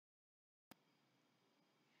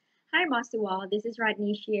Hi, Mastewal. This is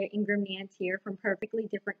Radnisha Ingram Nance here from Perfectly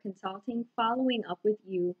Different Consulting, following up with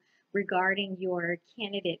you regarding your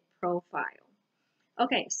candidate profile.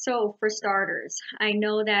 Okay, so for starters, I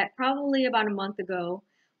know that probably about a month ago,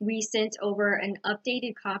 we sent over an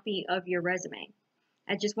updated copy of your resume.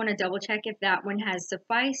 I just want to double check if that one has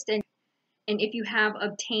sufficed and if you have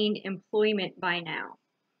obtained employment by now.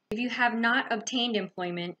 If you have not obtained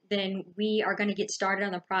employment, then we are going to get started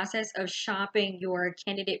on the process of shopping your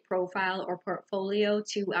candidate profile or portfolio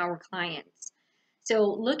to our clients. So,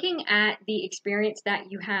 looking at the experience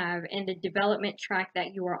that you have and the development track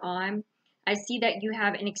that you are on, I see that you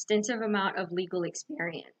have an extensive amount of legal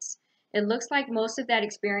experience. It looks like most of that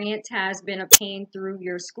experience has been obtained through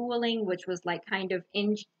your schooling, which was like kind of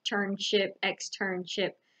internship,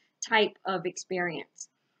 externship type of experience.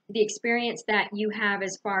 The experience that you have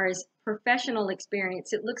as far as professional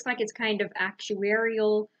experience, it looks like it's kind of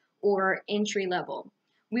actuarial or entry level.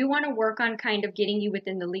 We want to work on kind of getting you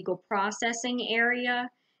within the legal processing area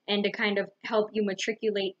and to kind of help you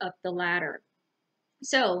matriculate up the ladder.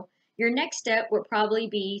 So, your next step would probably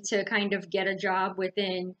be to kind of get a job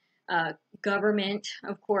within government,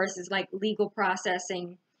 of course, is like legal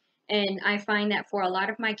processing. And I find that for a lot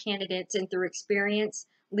of my candidates and through experience,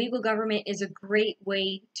 legal government is a great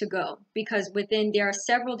way to go because there are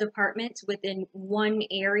several departments within one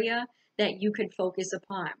area that you could focus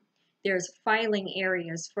upon. There's filing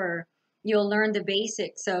areas you'll learn the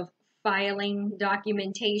basics of filing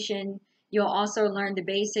documentation. You'll also learn the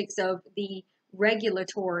basics of the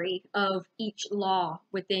regulatory of each law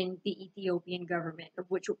within the Ethiopian government,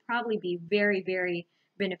 which will probably be very, very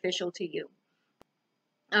beneficial to you.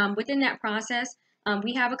 Within that process,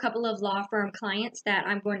 we have a couple of law firm clients that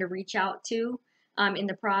I'm going to reach out to. In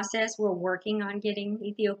the process, we're working on getting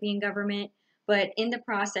Ethiopian government, but in the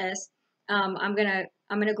process, I'm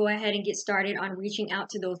gonna go ahead and get started on reaching out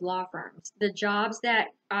to those law firms. The jobs that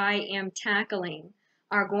I am tackling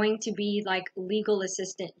are going to be like legal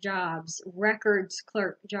assistant jobs, records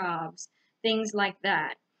clerk jobs, things like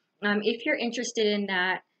that. If you're interested in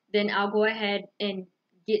that, then I'll go ahead and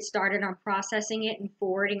get started on processing it and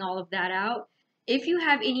forwarding all of that out. If you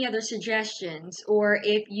have any other suggestions or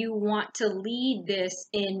if you want to lead this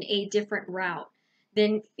in a different route,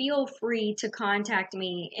 then feel free to contact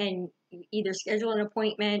me and either schedule an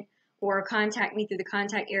appointment or contact me through the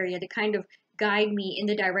contact area to kind of guide me in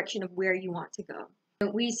the direction of where you want to go.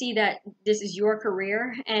 We see that this is your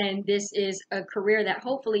career and this is a career that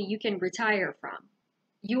hopefully you can retire from.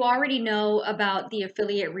 You already know about the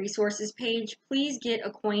affiliate resources page. Please get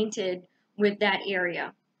acquainted with that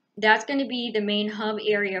area. That's going to be the main hub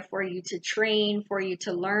area for you to train, for you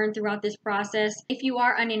to learn throughout this process. If you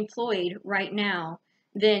are unemployed right now,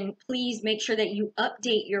 then please make sure that you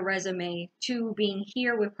update your resume to being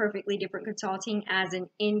here with Perfectly Different Consulting as an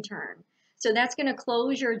intern. So that's going to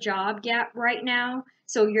close your job gap right now,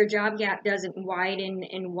 so your job gap doesn't widen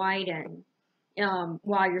and widen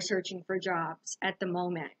while you're searching for jobs at the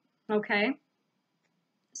moment. Okay?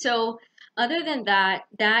 So other than that,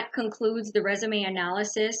 that concludes the resume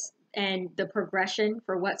analysis and the progression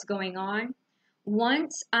for what's going on.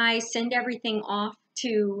 Once I send everything off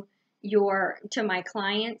to my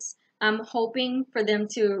clients, I'm hoping for them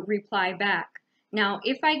to reply back. Now,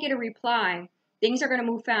 if I get a reply, things are going to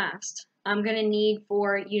move fast. I'm going to need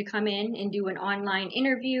for you to come in and do an online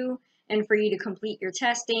interview and for you to complete your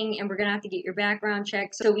testing, and we're going to have to get your background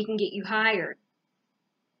check so we can get you hired.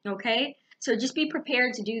 Okay? So just be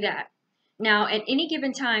prepared to do that. Now, at any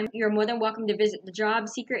given time, you're more than welcome to visit the job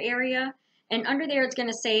seeker area, and under there it's going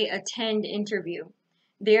to say attend interview.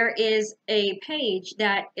 There is a page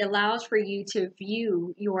that allows for you to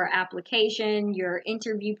view your application, your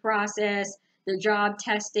interview process, the job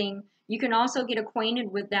testing. You can also get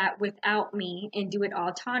acquainted with that without me and do it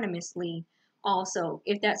autonomously also,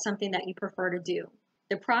 if that's something that you prefer to do.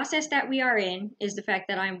 The process that we are in is the fact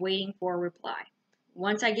that I'm waiting for a reply.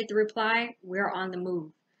 Once I get the reply, we're on the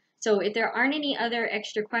move. So if there aren't any other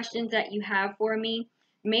extra questions that you have for me,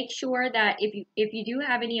 make sure that if you do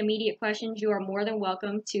have any immediate questions, you are more than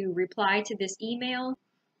welcome to reply to this email,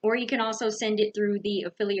 or you can also send it through the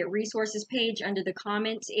affiliate resources page under the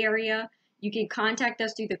comments area. You can contact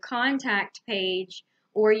us through the contact page,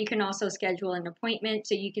 or you can also schedule an appointment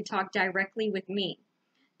so you can talk directly with me.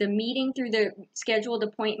 The meeting through the scheduled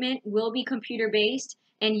appointment will be computer-based,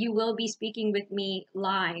 and you will be speaking with me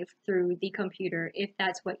live through the computer if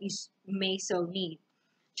that's what you may so need.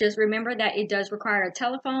 Just remember that it does require a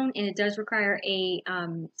telephone and it does require a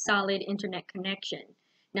solid internet connection.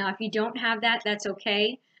 Now, if you don't have that, that's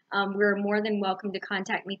okay. We're more than welcome to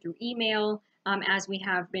contact me through email as we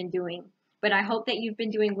have been doing. But I hope that you've been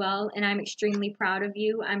doing well, and I'm extremely proud of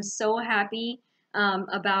you. I'm so happy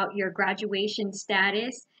about your graduation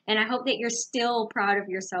status, and I hope that you're still proud of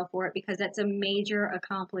yourself for it because that's a major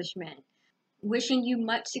accomplishment. Wishing you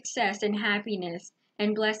much success and happiness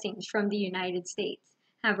and blessings from the United States.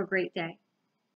 Have a great day.